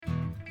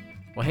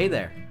Well, hey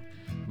there.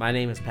 My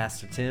name is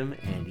Pastor Tim,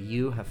 and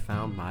you have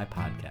found my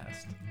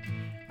podcast.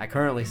 I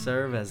currently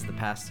serve as the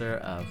pastor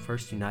of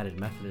First United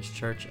Methodist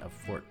Church of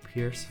Fort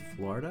Pierce,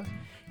 Florida,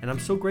 and I'm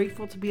so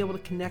grateful to be able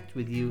to connect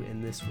with you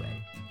in this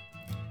way.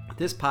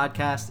 This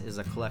podcast is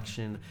a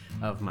collection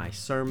of my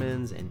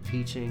sermons and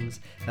teachings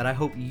that I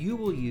hope you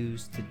will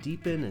use to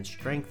deepen and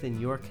strengthen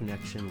your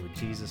connection with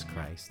Jesus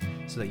Christ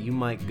so that you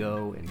might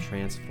go and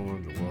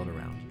transform the world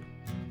around you.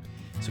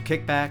 So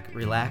kick back,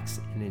 relax,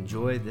 and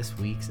enjoy this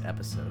week's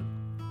episode.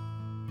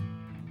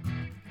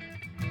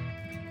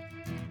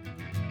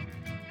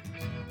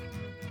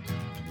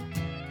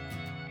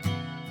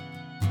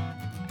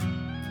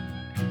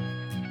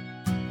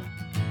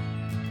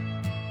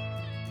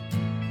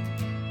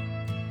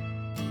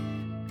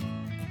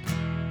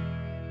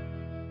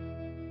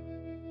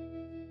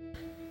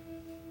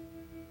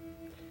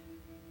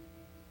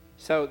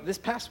 So this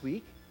past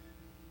week,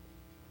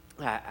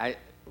 I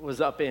was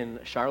up in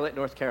Charlotte,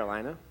 North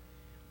Carolina,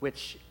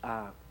 which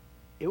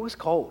it was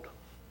cold.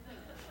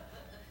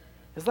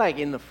 It was like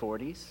in the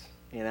 40s,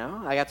 you know?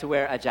 I got to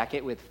wear a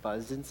jacket with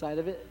fuzz inside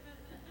of it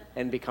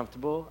and be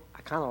comfortable.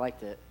 I kind of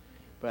liked it,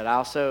 but I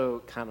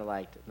also kind of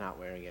liked not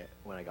wearing it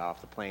when I got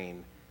off the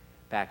plane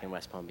back in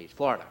West Palm Beach,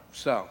 Florida.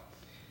 So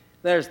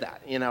there's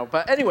that, you know?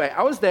 But anyway,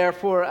 I was there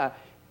for a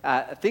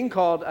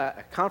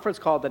conference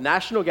called the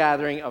National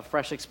Gathering of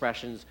Fresh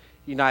Expressions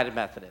United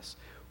Methodist,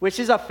 which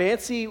is a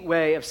fancy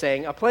way of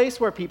saying a place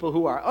where people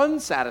who are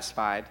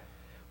unsatisfied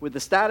with the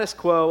status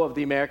quo of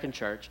the American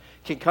church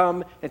can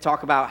come and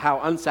talk about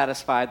how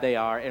unsatisfied they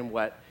are and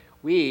what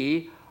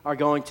we are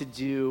going to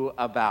do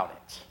about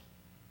it.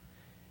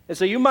 And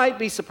so you might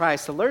be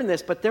surprised to learn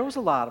this, but there was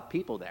a lot of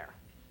people there.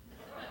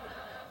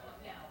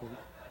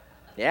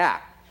 Yeah,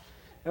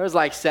 there was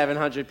like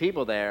 700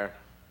 people there.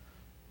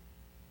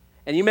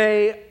 And you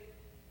may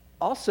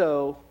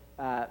also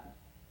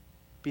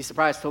be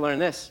surprised to learn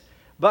this,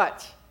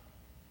 but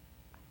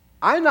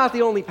I'm not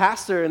the only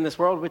pastor in this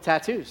world with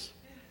tattoos.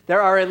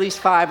 There are at least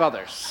 5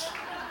 others.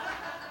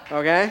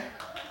 Okay?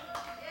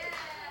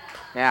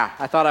 Yeah,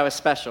 I thought I was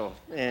special,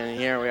 and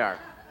here we are.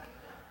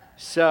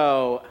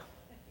 So,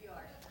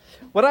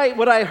 what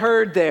I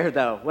heard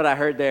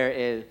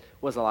there,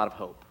 was a lot of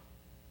hope,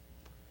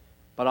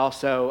 but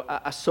also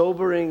a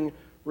sobering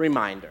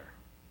reminder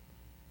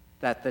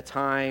that the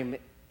time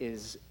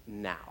is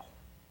now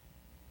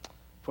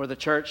for the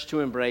church to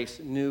embrace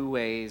new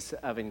ways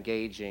of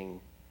engaging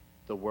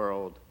the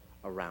world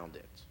around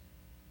it.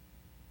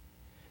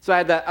 So I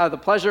had the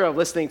pleasure of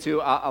listening to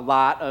a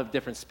lot of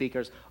different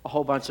speakers, a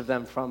whole bunch of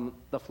them from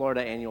the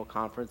Florida Annual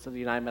Conference of the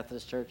United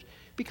Methodist Church,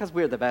 because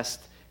we're the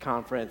best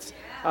conference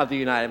of the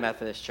United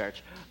Methodist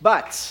Church.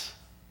 But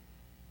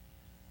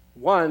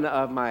one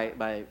of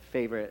my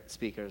favorite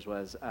speakers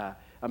was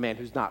a man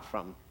who's not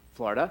from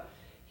Florida.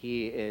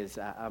 He is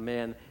a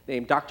man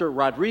named Dr.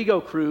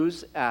 Rodrigo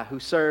Cruz, who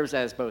serves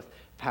as both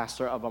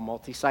pastor of a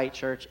multi-site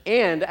church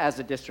and as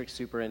a district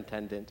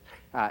superintendent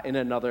in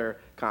another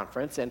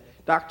conference. And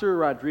Dr.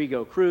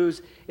 Rodrigo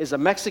Cruz is a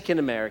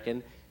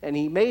Mexican-American, and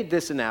he made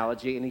this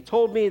analogy, and he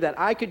told me that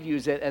I could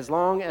use it as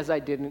long as I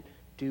didn't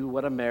do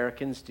what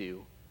Americans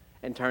do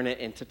and turn it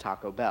into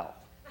Taco Bell.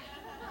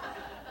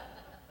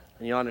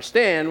 And you'll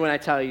understand when I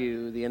tell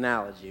you the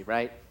analogy,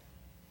 right?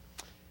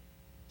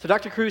 So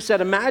Dr. Cruz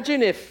said,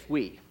 imagine if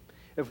we,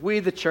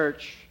 the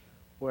church,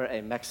 were a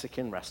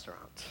Mexican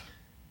restaurant,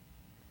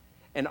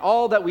 and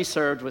all that we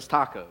served was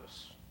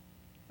tacos.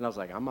 And I was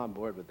like, I'm on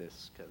board with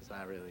this, because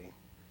I really,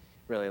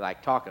 really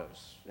like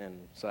tacos,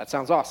 and so that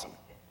sounds awesome.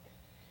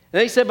 And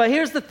then he said, but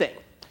here's the thing.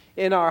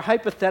 In our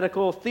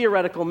hypothetical,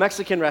 theoretical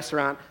Mexican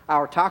restaurant,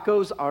 our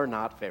tacos are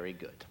not very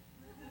good.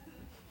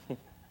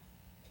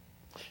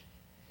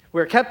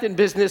 We're kept in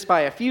business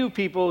by a few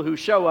people who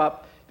show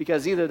up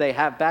because either they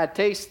have bad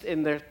taste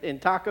in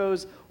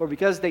tacos or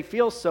because they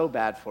feel so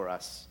bad for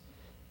us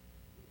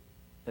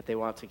that they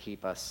want to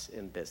keep us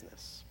in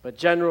business. But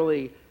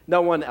generally,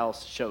 no one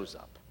else shows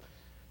up.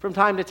 From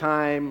time to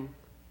time,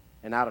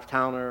 an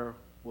out-of-towner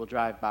will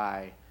drive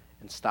by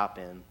and stop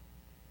in.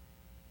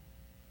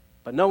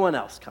 But no one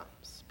else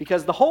comes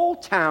because the whole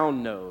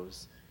town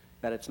knows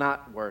that it's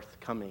not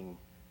worth coming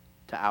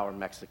to our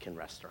Mexican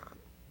restaurant.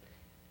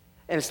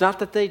 And it's not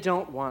that they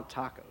don't want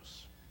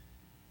tacos.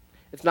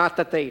 It's not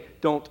that they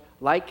don't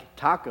like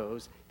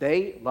tacos.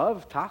 They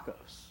love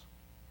tacos.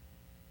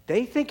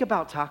 They think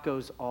about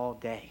tacos all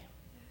day.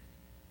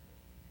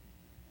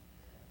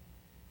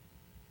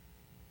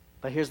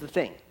 But here's the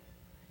thing.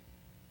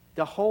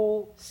 The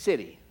whole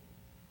city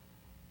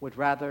would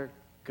rather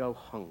go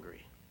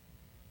hungry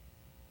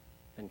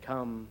than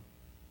come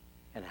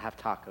and have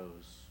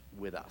tacos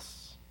with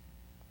us.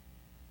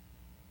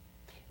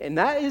 And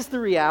that is the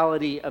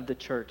reality of the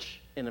church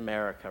in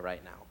America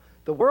right now.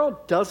 The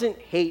world doesn't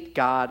hate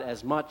God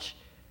as much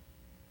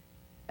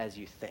as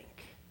you think.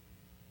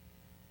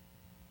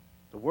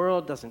 The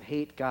world doesn't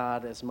hate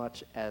God as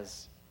much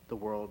as the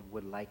world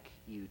would like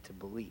you to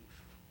believe.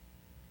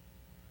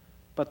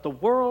 But the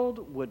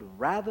world would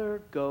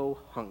rather go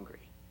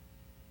hungry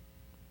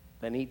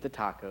than eat the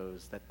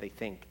tacos that they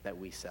think that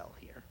we sell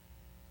here.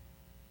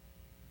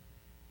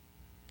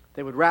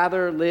 They would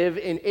rather live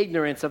in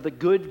ignorance of the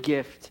good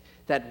gift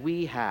that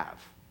we have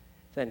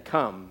than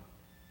come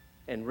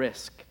and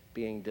risk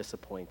being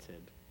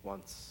disappointed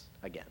once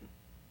again.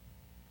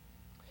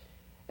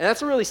 And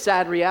that's a really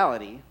sad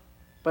reality,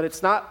 but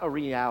it's not a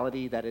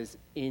reality that is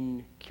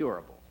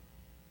incurable.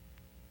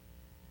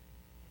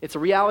 It's a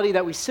reality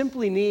that we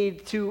simply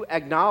need to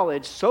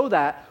acknowledge so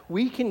that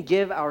we can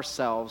give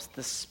ourselves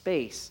the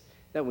space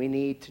that we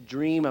need to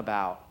dream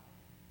about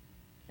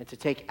and to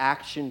take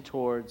action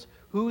towards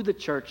who the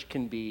church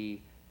can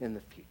be in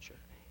the future.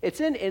 It's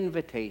an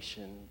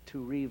invitation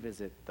to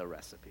revisit the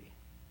recipe.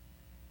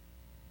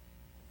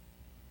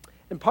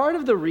 And part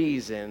of the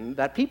reason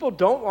that people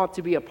don't want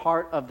to be a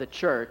part of the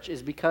church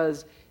is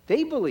because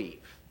they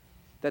believe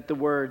that the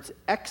words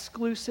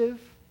exclusive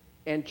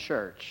and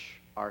church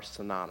are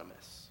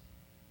synonymous.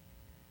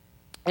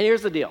 And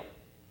here's the deal.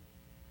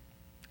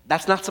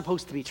 That's not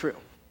supposed to be true.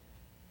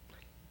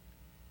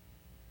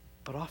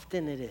 But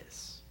often it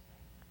is.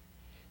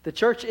 The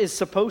church is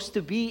supposed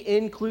to be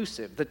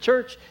inclusive. The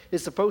church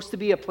is supposed to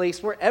be a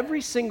place where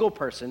every single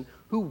person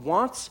who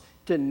wants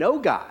to know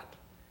God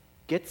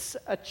gets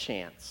a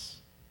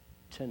chance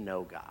to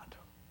know God.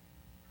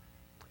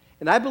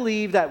 And I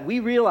believe that we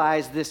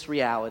realize this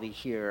reality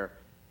here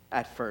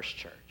at First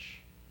Church.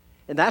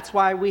 And that's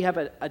why we have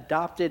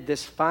adopted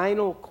this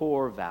final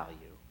core value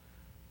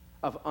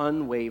of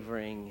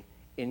unwavering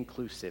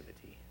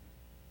inclusivity.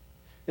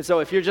 And so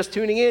if you're just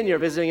tuning in, you're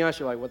visiting us,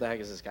 you're like, what the heck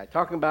is this guy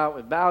talking about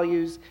with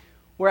values?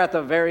 We're at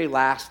the very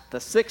last, the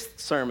sixth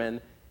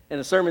sermon in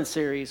a sermon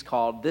series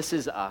called This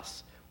Is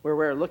Us, where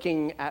we're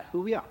looking at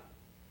who we are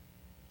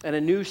and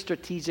a new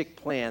strategic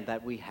plan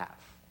that we have.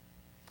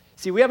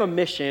 See, we have a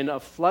mission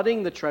of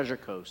flooding the Treasure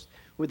Coast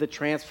with the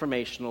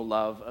transformational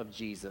love of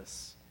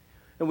Jesus.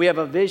 And we have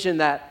a vision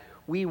that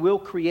we will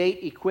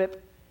create,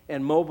 equip,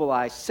 and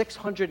mobilize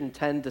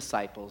 610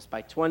 disciples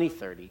by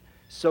 2030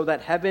 so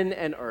that heaven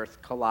and earth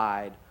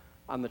collide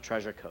on the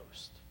Treasure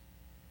Coast.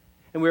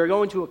 And we are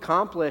going to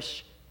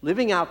accomplish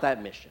living out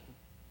that mission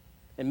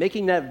and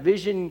making that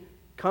vision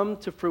come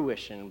to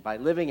fruition by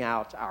living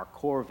out our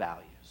core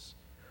values,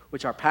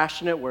 which are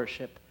passionate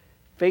worship,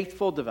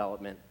 faithful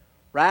development,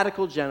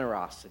 radical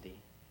generosity,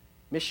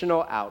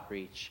 missional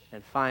outreach,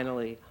 and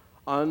finally,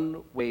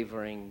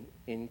 unwavering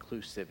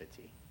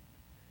inclusivity.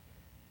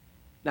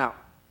 Now,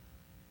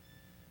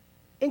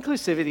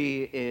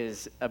 inclusivity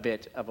is a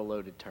bit of a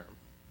loaded term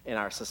in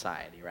our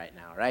society right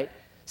now, right?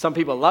 Some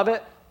people love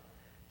it,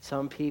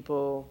 some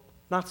people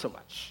not so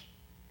much.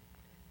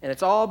 And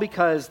it's all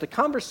because the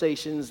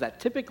conversations that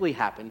typically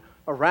happen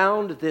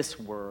around this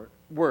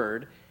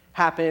word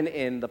happen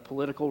in the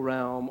political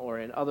realm or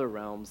in other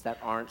realms that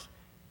aren't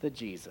the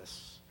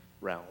Jesus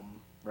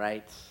realm,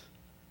 right?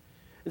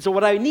 And so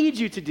what I need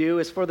you to do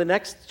is for the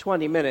next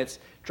 20 minutes,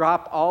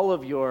 drop all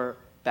of your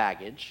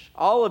baggage,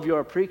 all of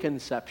your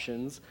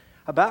preconceptions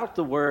about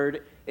the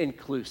word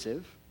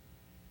inclusive,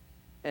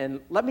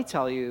 and let me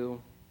tell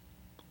you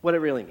what it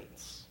really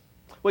means.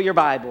 What your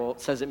Bible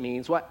says it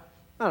means, what,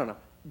 I don't know,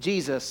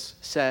 Jesus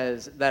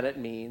says that it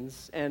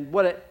means, and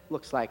what it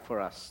looks like for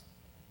us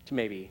to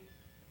maybe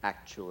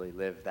actually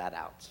live that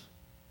out.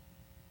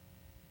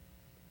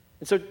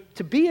 And so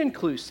to be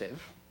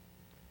inclusive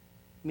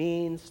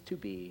means to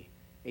be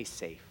a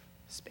safe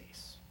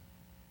space.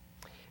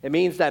 It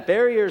means that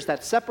barriers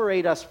that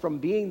separate us from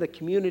being the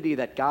community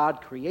that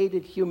God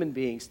created human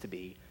beings to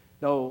be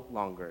no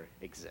longer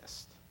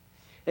exist.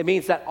 It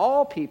means that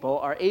all people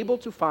are able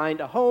to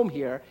find a home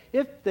here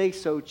if they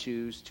so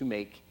choose to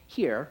make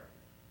here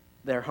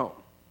their home.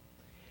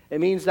 It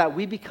means that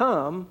we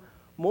become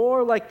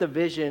more like the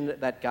vision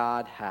that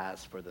God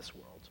has for this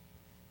world.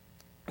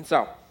 And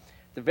so,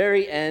 at the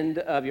very end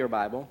of your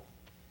Bible,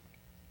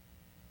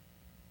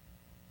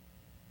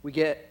 we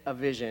get a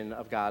vision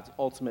of God's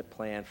ultimate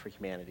plan for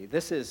humanity.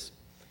 This is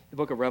the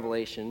book of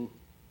Revelation,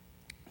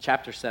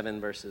 chapter 7,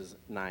 verses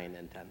 9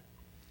 and 10.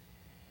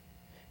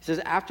 It says,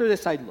 "After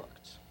this I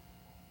looked,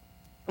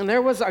 and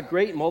there was a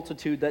great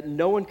multitude that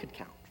no one could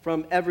count,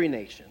 from every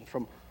nation,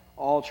 from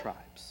all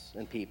tribes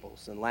and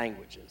peoples and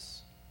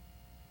languages.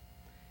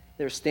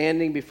 They were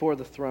standing before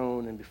the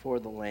throne and before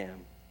the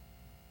Lamb,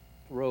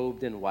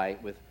 robed in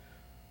white with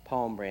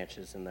palm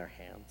branches in their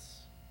hands.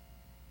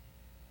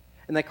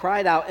 And they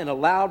cried out in a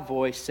loud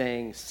voice,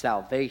 saying,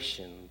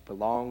 'Salvation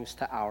belongs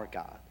to our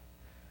God,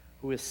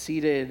 who is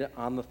seated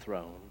on the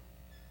throne,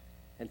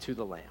 and to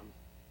the Lamb.'"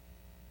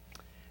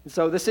 And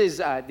so this is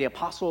the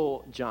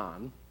Apostle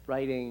John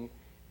writing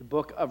the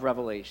book of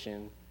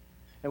Revelation.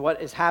 And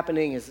what is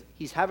happening is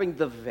he's having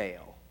the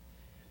veil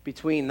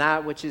between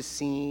that which is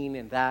seen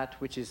and that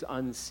which is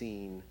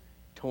unseen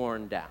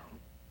torn down.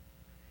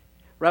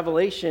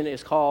 Revelation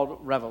is called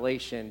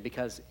Revelation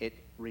because it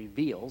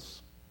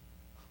reveals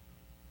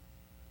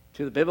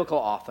to the biblical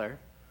author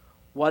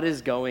what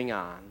is going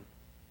on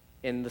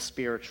in the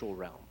spiritual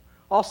realm,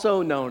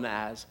 also known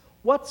as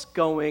what's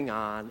going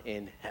on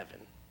in heaven.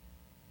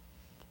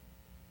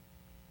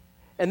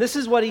 And this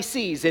is what he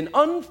sees: an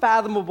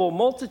unfathomable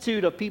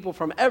multitude of people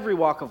from every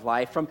walk of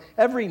life, from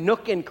every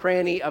nook and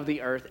cranny of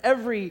the earth,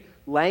 every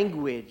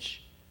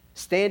language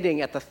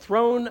standing at the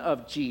throne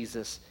of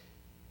Jesus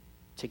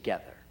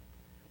together,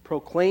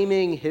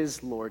 proclaiming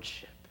his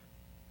lordship.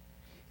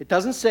 It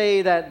doesn't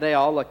say that they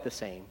all look the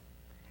same.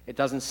 It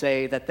doesn't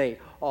say that they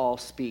all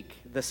speak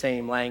the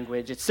same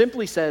language. It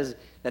simply says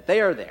that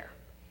they are there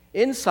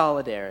in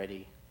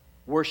solidarity,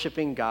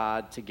 worshiping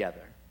God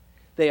together.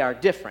 They are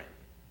different.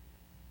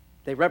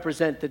 They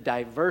represent the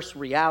diverse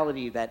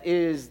reality that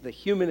is the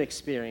human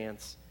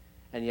experience,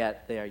 and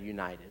yet they are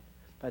united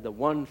by the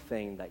one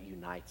thing that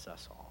unites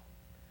us all,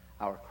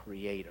 our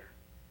Creator,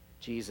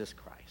 Jesus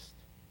Christ.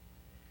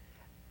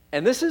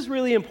 And this is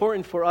really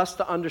important for us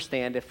to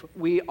understand if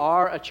we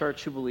are a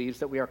church who believes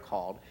that we are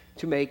called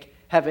to make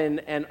heaven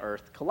and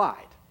earth collide.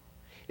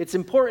 It's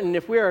important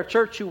if we are a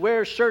church who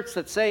wears shirts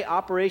that say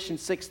Operation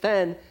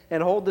 610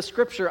 and hold the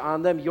scripture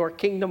on them, your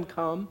kingdom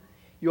come,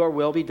 your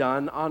will be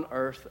done on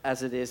earth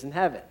as it is in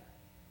heaven.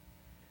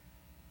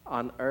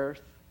 On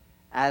earth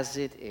as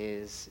it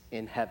is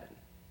in heaven.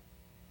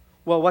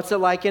 Well, what's it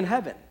like in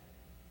heaven?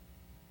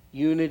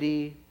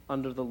 Unity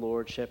under the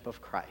lordship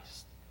of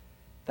Christ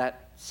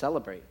that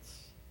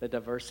celebrates the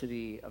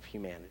diversity of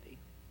humanity.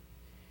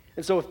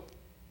 And so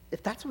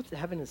if that's what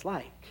heaven is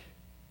like,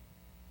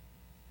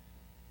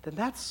 then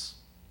that's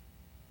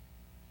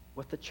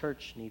what the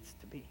church needs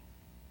to be.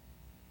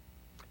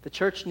 The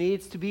church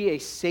needs to be a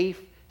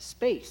safe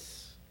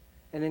space,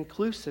 an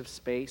inclusive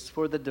space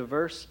for the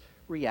diverse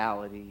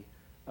reality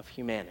of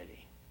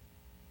humanity.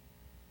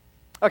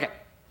 Okay,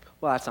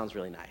 well, that sounds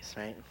really nice,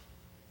 right?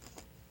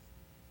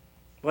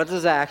 What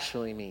does that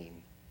actually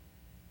mean?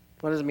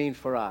 What does it mean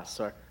for us?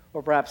 Or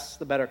perhaps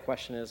the better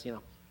question is,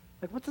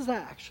 what does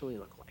that actually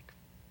look like?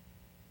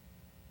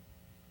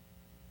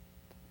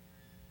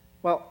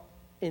 Well,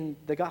 in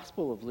the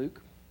Gospel of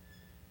Luke,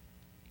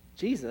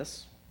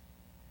 Jesus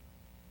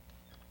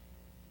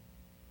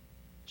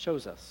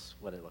shows us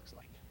what it looks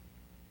like.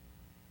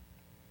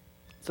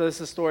 So this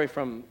is a story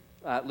from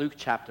Luke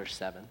chapter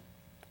 7,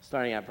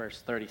 starting at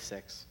verse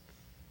 36.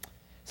 It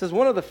says,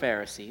 one of the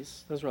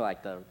Pharisees, those were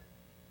like the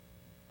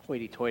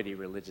hoity-toity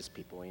religious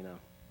people,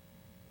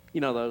 You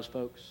know those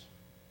folks?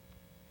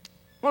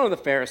 One of the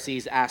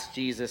Pharisees asked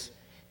Jesus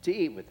to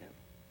eat with him.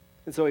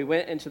 And so he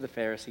went into the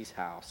Pharisee's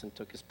house and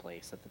took his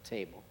place at the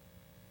table.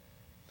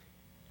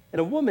 And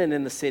a woman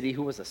in the city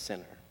who was a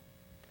sinner,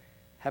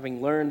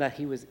 having learned that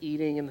he was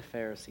eating in the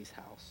Pharisee's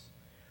house,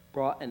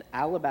 brought an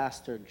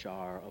alabaster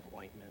jar of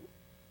ointment.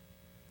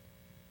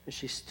 And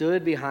she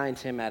stood behind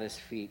him at his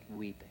feet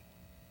weeping,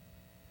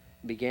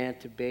 and began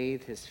to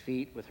bathe his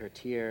feet with her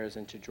tears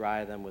and to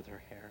dry them with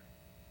her hair.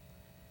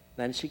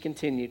 Then she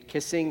continued,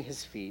 kissing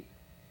his feet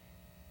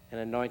and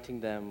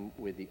anointing them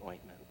with the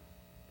ointment.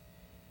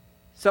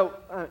 So,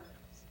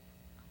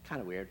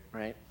 kind of weird,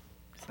 right?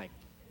 It's like,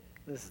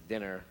 this is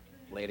dinner,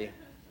 lady.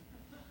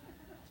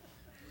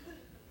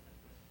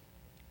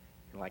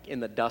 You're like in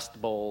the dust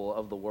bowl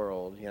of the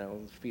world,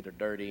 feet are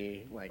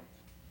dirty,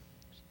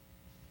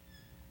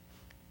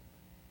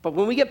 But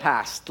when we get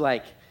past,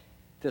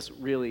 this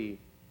really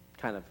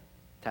kind of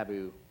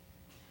taboo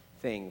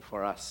thing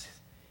for us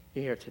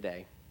here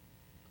today,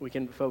 we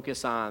can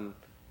focus on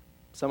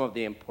some of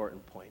the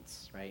important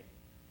points, right?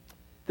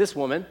 This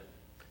woman,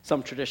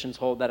 some traditions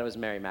hold that it was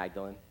Mary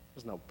Magdalene.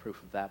 There's no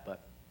proof of that,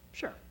 but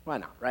sure, why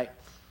not, right?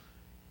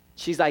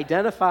 She's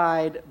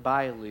identified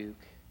by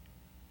Luke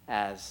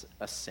as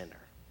a sinner,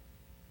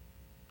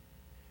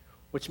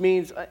 which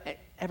means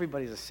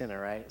everybody's a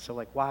sinner, right?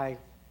 So, why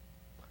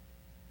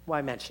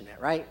mention it,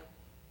 right?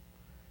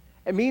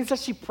 It means that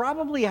she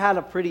probably had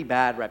a pretty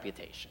bad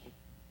reputation.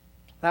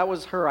 That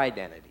was her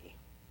identity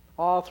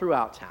all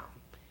throughout town.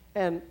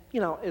 And,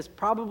 is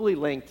probably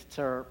linked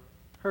to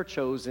her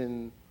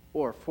chosen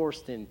or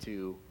forced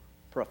into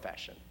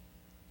profession.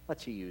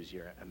 Let you use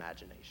your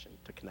imagination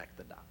to connect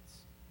the dots.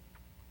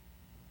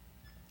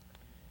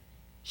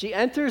 She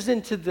enters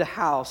into the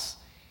house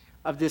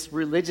of this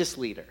religious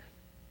leader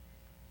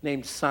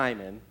named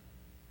Simon,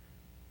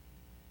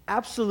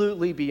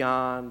 absolutely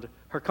beyond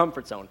her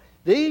comfort zone.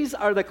 These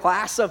are the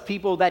class of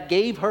people that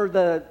gave her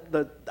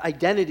the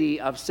identity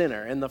of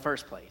sinner in the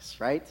first place,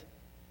 right?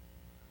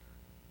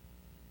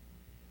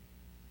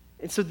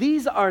 And so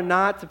these are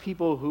not the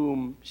people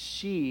whom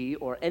she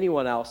or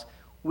anyone else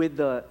with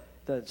the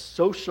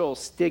social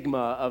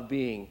stigma of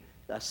being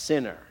a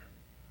sinner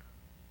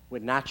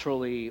would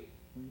naturally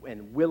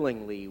and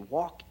willingly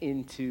walk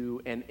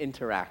into and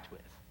interact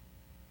with.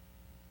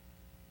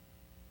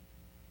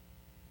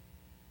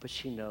 But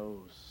she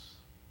knows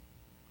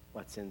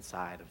what's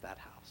inside of that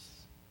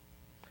house.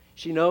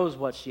 She knows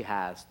what she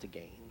has to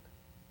gain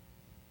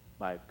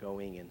by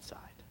going inside.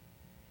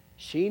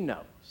 She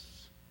knows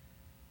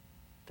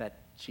that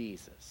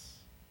Jesus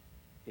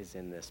is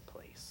in this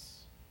place.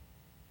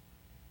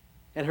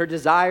 And her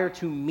desire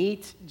to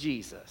meet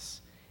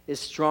Jesus is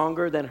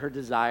stronger than her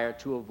desire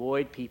to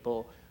avoid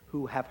people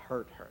who have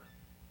hurt her,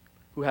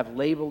 who have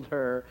labeled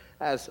her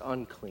as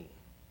unclean.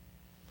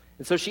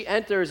 And so she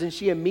enters and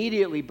she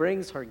immediately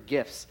brings her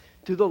gifts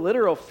to the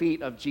literal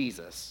feet of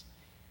Jesus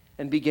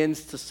and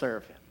begins to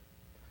serve him.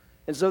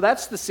 And so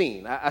that's the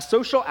scene. A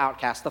social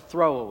outcast, a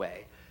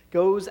throwaway,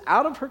 goes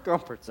out of her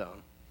comfort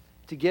zone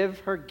to give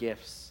her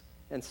gifts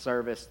and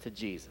service to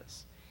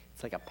Jesus.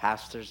 It's like a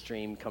pastor's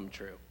dream come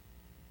true.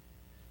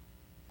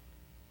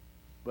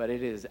 But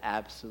it is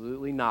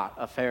absolutely not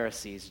a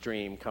Pharisee's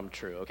dream come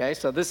true, okay?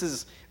 So this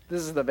is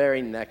the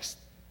very next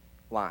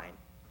line.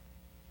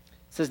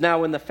 It says,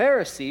 now when the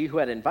Pharisee who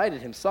had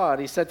invited him saw it,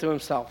 he said to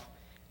himself,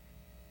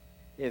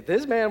 if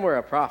this man were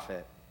a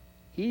prophet,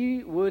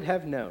 he would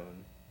have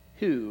known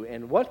who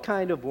and what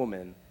kind of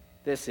woman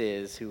this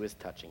is who is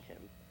touching him,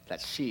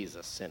 that she's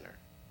a sinner.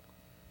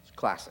 It's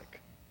classic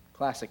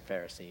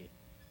Pharisee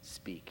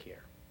speak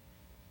here.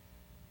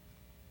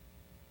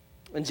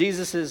 And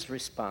Jesus'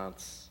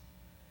 response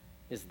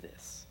is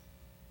this.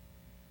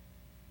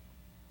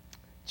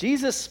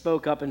 Jesus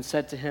spoke up and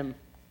said to him,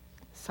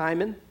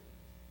 Simon,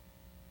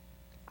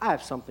 I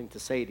have something to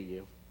say to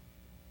you.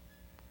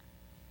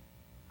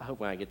 I hope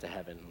when I get to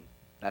heaven,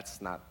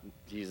 that's not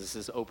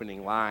Jesus'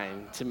 opening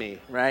line to me,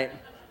 right?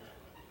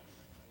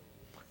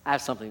 I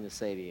have something to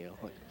say to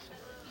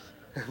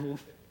you.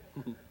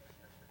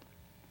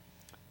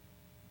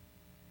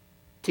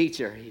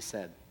 Teacher, he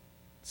said,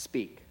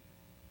 speak.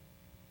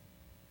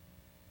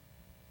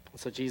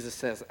 So Jesus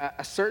says,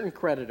 a certain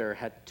creditor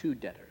had 2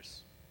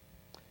 debtors.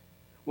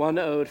 One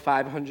owed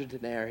 500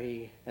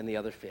 denarii and the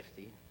other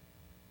 50.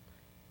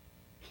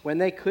 When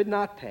they could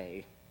not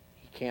pay,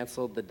 he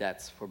canceled the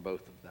debts for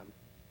both of them.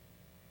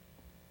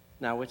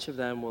 Now, which of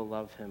them will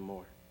love him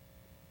more?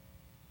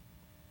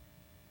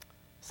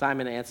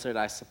 Simon answered,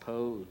 I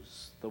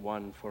suppose the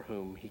one for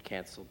whom he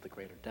canceled the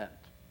greater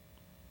debt.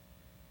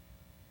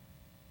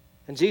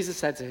 And Jesus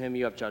said to him,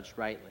 you have judged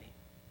rightly.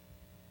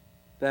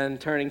 Then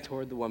turning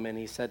toward the woman,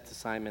 he said to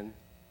Simon,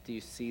 do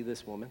you see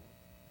this woman?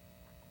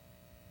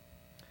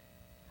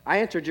 I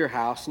entered your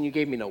house, and you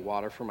gave me no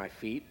water for my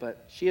feet,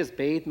 but she has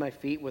bathed my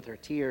feet with her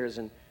tears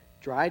and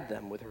dried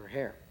them with her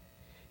hair.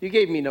 You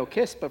gave me no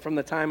kiss, but from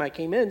the time I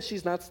came in,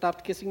 she's not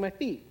stopped kissing my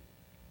feet.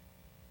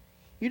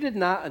 You did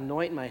not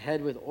anoint my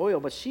head with oil,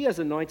 but she has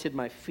anointed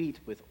my feet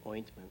with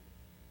ointment.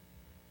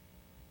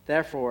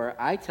 Therefore,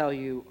 I tell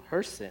you,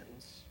 her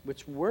sins,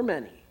 which were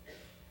many,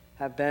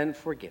 have been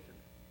forgiven.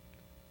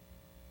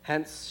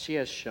 Hence, she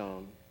has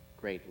shown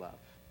great love.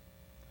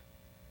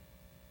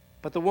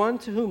 But the one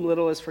to whom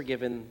little is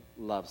forgiven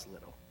loves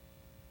little.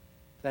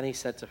 Then he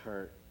said to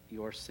her,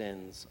 your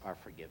sins are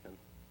forgiven.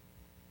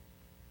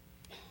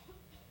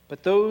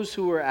 But those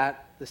who were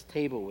at this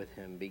table with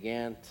him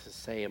began to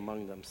say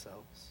among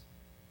themselves,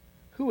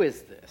 who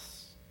is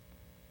this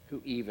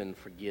who even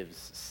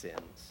forgives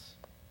sins?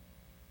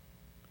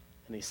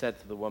 And he said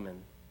to the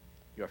woman,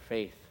 your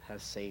faith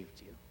has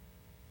saved you.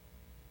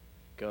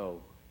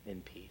 Go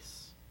in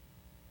peace.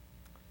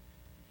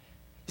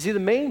 You see, the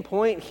main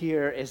point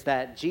here is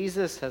that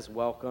Jesus has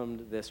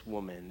welcomed this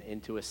woman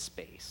into a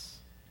space.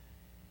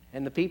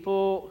 And the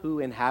people who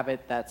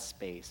inhabit that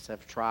space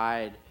have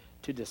tried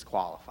to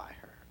disqualify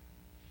her.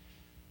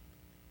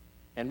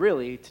 And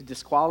really, to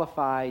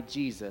disqualify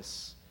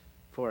Jesus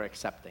for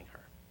accepting her.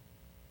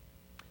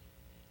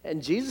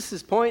 And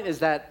Jesus' point is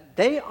that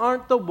they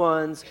aren't the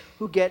ones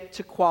who get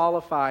to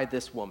qualify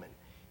this woman.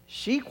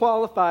 She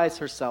qualifies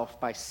herself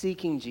by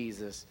seeking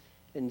Jesus,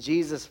 and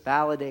Jesus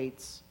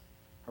validates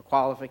her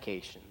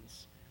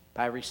qualifications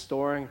by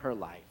restoring her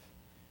life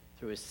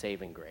through his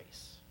saving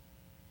grace.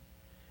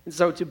 And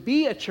so to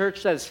be a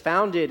church that is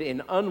founded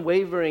in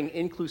unwavering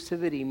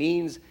inclusivity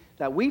means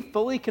that we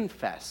fully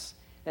confess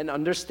and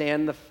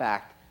understand the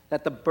fact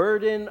that the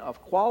burden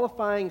of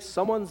qualifying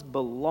someone's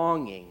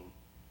belonging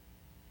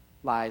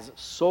lies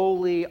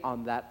solely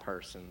on that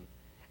person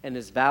and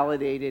is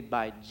validated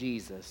by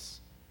Jesus,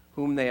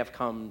 whom they have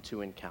come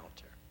to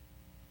encounter.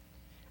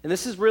 And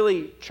this is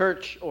really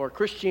church or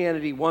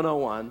Christianity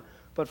 101,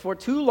 but for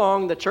too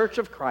long the Church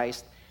of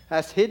Christ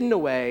has hidden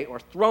away or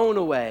thrown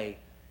away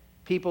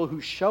people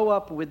who show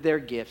up with their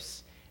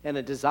gifts and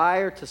a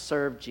desire to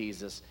serve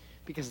Jesus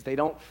because they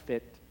don't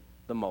fit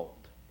the mold.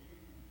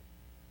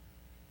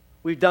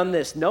 We've done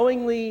this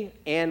knowingly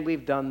and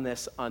we've done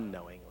this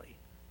unknowingly.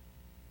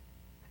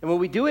 And when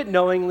we do it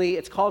knowingly,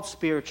 it's called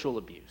spiritual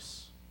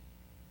abuse.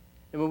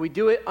 And when we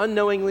do it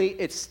unknowingly,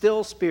 it's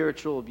still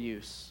spiritual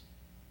abuse.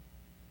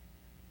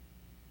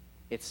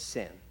 It's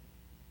sin.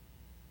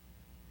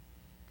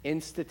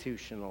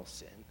 Institutional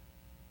sin.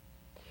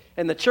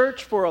 And the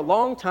church for a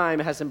long time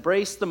has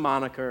embraced the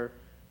moniker,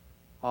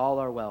 all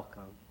are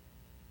welcome.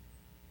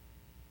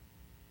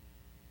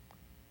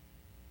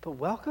 But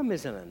welcome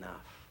isn't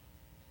enough.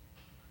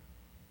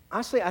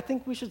 Honestly, I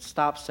think we should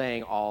stop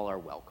saying all are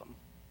welcome.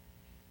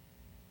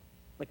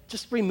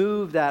 Just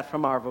remove that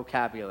from our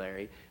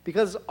vocabulary,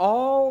 because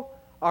all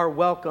are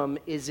welcome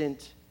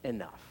isn't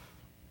enough.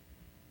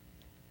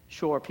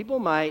 Sure, people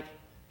might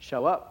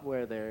show up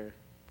where they're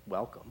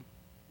welcome.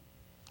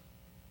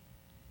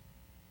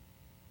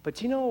 But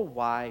do you know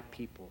why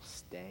people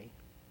stay?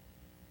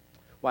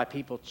 Why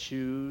people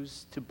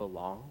choose to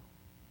belong?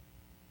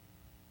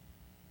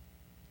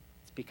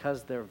 It's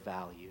because they're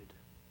valued.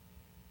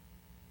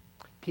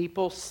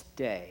 People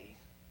stay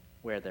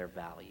where they're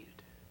valued.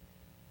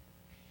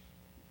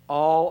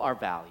 all are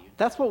valued.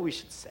 That's what we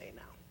should say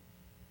now.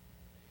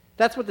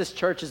 That's what this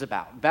church is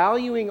about,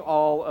 valuing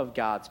all of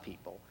God's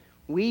people.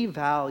 We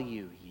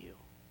value you.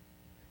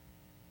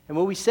 And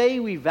when we say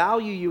we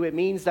value you, it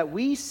means that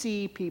we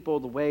see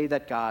people the way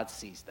that God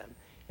sees them.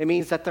 It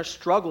means that their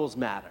struggles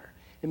matter.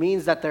 It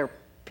means that their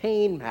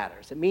pain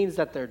matters. It means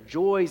that their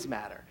joys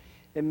matter.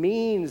 It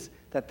means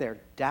that their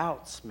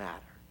doubts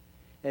matter.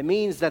 It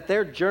means that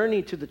their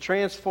journey to the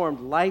transformed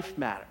life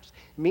matters.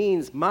 It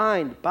means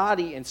mind,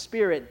 body, and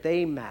spirit,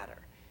 they matter.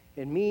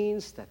 It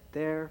means that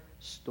their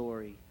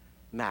story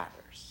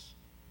matters.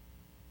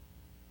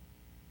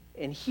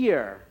 And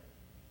here,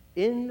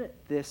 in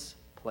this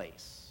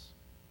place,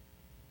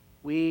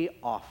 we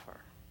offer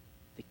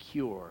the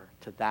cure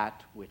to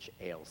that which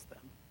ails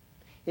them.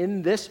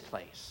 In this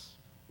place,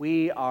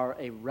 we are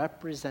a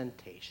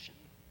representation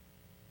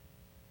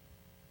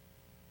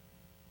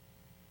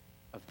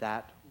of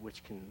that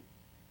which can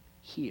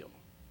heal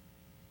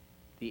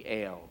the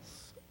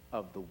ails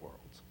of the world.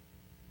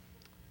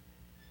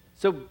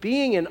 So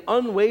being an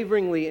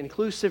unwaveringly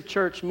inclusive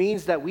church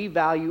means that we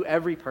value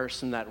every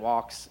person that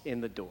walks in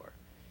the door.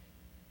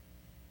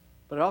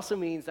 But it also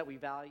means that we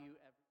value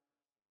every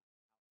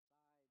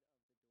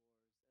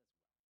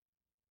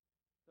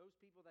those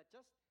people that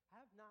just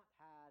have not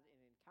had an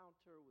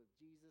encounter with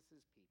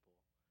Jesus' people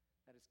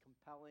that is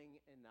compelling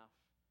enough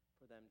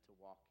for them to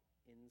walk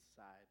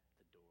inside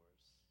the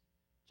doors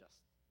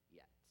just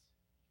yet.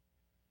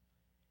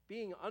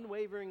 Being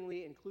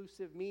unwaveringly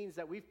inclusive means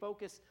that we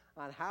focus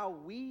on how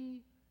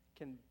we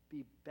can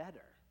be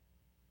better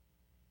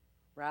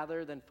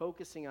rather than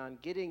focusing on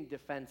getting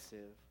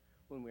defensive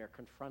when we are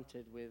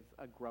confronted with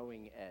a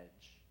growing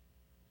edge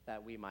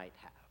that we might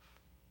have.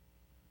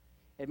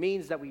 It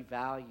means that we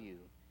value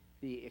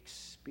the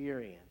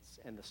experience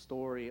and the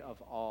story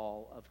of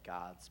all of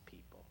God's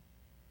people.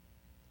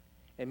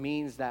 It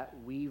means that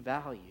we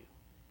value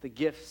the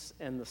gifts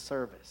and the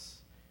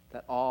service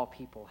that all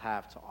people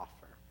have to offer.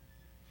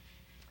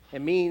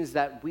 It means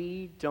that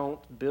we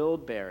don't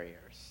build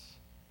barriers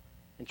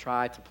and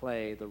try to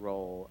play the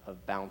role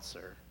of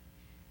bouncer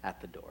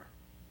at the door.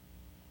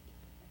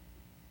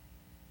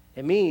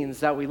 It means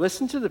that we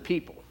listen to the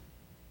people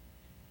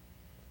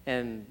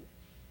and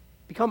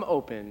become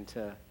open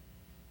to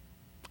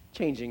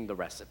changing the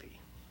recipe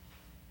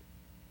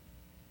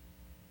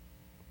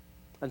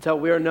until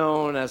we're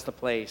known as the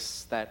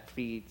place that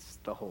feeds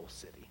the whole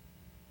city.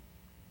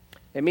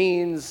 It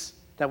means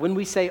that when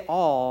we say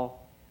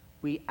all,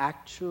 we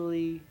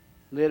actually,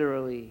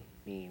 literally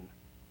mean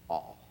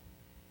all.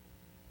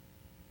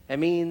 It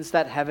means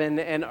that heaven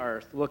and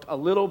earth look a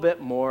little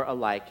bit more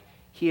alike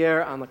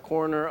here on the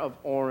corner of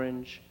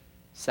Orange,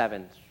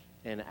 7th,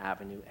 and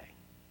Avenue A.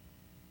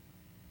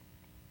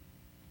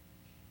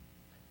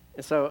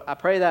 And so I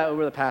pray that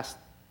over the past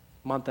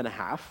month and a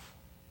half,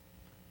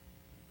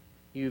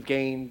 you've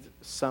gained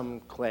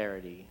some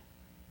clarity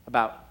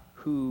about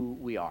who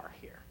we are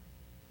here.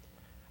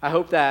 I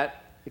hope that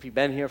if you've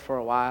been here for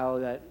a while,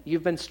 that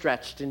you've been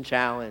stretched and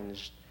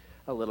challenged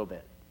a little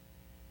bit.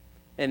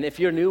 And if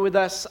you're new with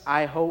us,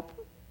 I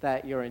hope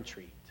that you're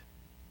intrigued.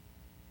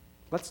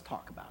 Let's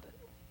talk about it.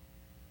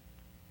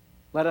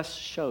 Let us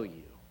show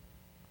you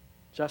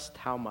just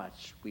how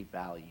much we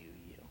value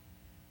you.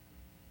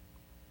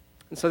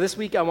 And so this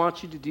week, I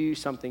want you to do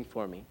something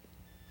for me.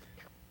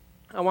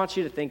 I want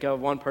you to think of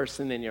one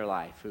person in your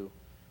life who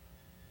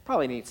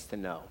probably needs to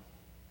know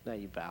that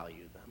you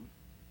value them.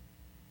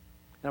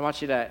 And I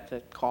want you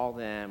to call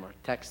them or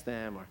text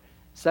them or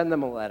send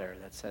them a letter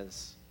that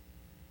says,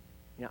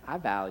 I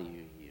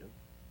value you,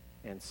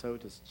 and so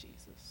does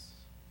Jesus.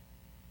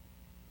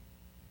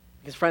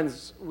 Because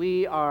friends,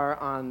 we are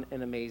on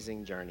an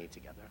amazing journey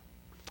together.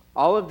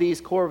 All of these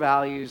core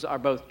values are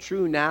both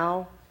true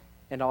now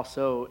and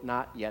also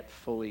not yet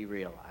fully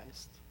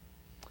realized.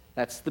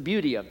 That's the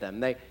beauty of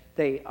them.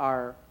 They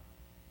are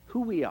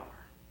who we are,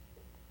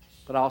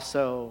 but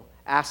also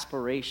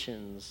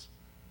aspirations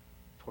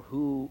for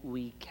who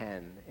we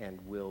can and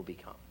will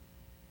become.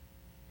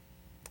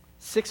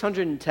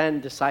 610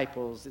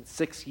 disciples in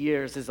 6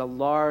 years is a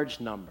large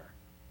number.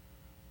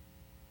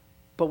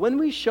 But when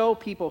we show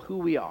people who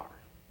we are,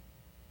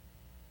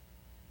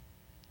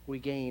 we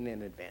gain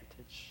an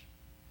advantage.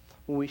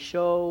 When we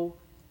show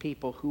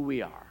people who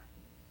we are,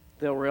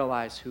 they'll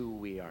realize who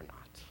we are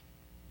not.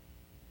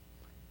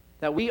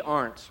 That we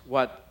aren't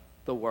what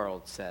the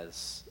world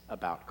says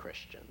about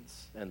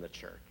Christians and the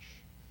church.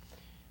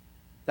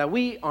 That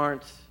we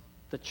aren't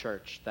the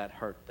church that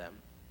hurt them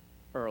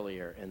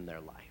earlier in their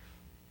life.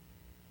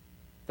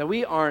 That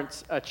we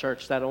aren't a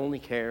church that only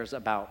cares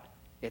about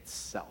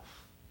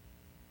itself.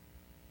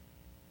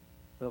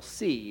 They'll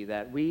see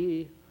that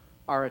we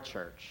are a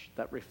church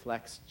that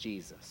reflects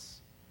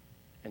Jesus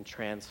and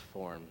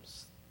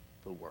transforms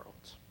the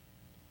world.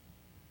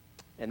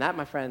 And that,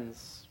 my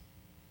friends,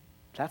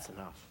 that's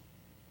enough.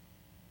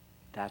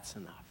 That's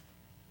enough.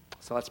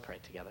 So let's pray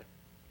together.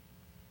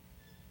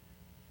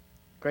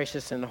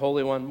 Gracious and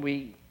Holy One,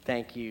 we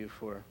thank you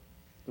for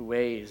the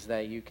ways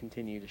that you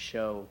continue to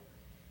show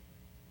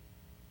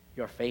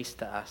your face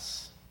to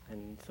us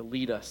and to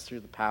lead us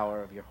through the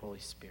power of your Holy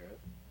Spirit.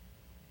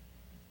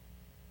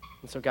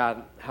 And so,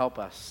 God, help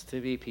us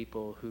to be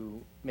people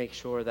who make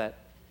sure that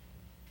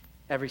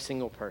every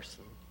single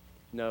person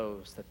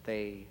knows that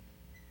they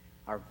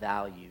are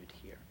valued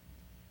here,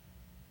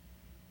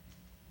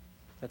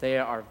 that they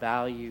are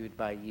valued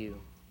by you,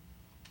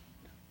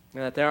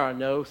 and that there are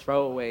no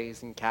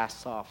throwaways and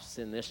cast-offs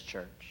in this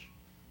church,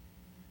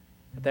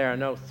 that there are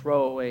no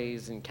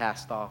throwaways and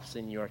cast-offs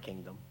in your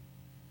kingdom.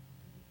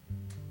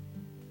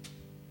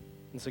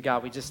 And so,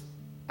 God, we just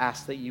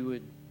ask that you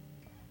would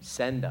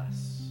send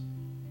us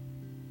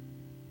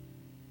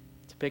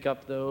to pick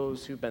up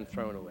those who've been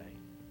thrown away,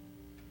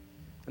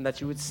 and that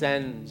you would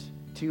send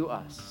to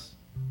us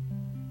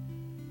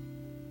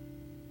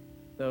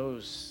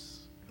those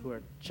who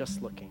are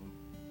just looking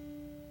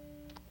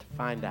to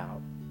find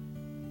out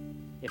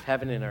if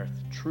heaven and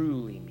earth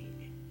truly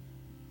meet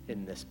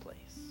in this place.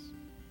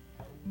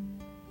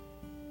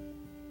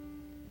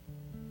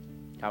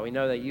 God, we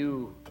know that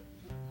you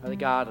are the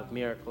God of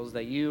miracles,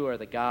 that you are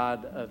the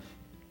God of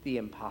the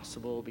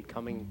impossible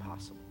becoming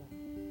possible.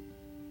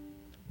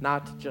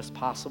 Not just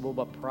possible,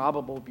 but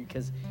probable,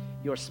 because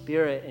your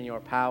Spirit and your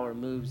power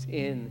moves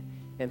in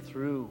and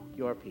through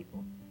your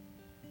people.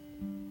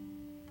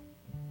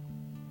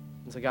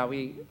 And so, God,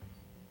 we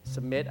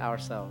submit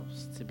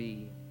ourselves to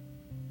be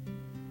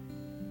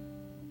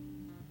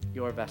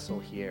your vessel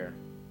here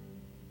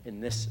in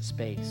this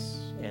space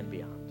and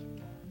beyond.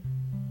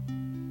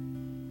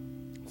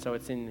 So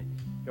it's in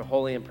your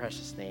holy and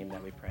precious name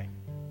that we pray.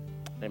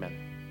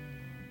 Amen.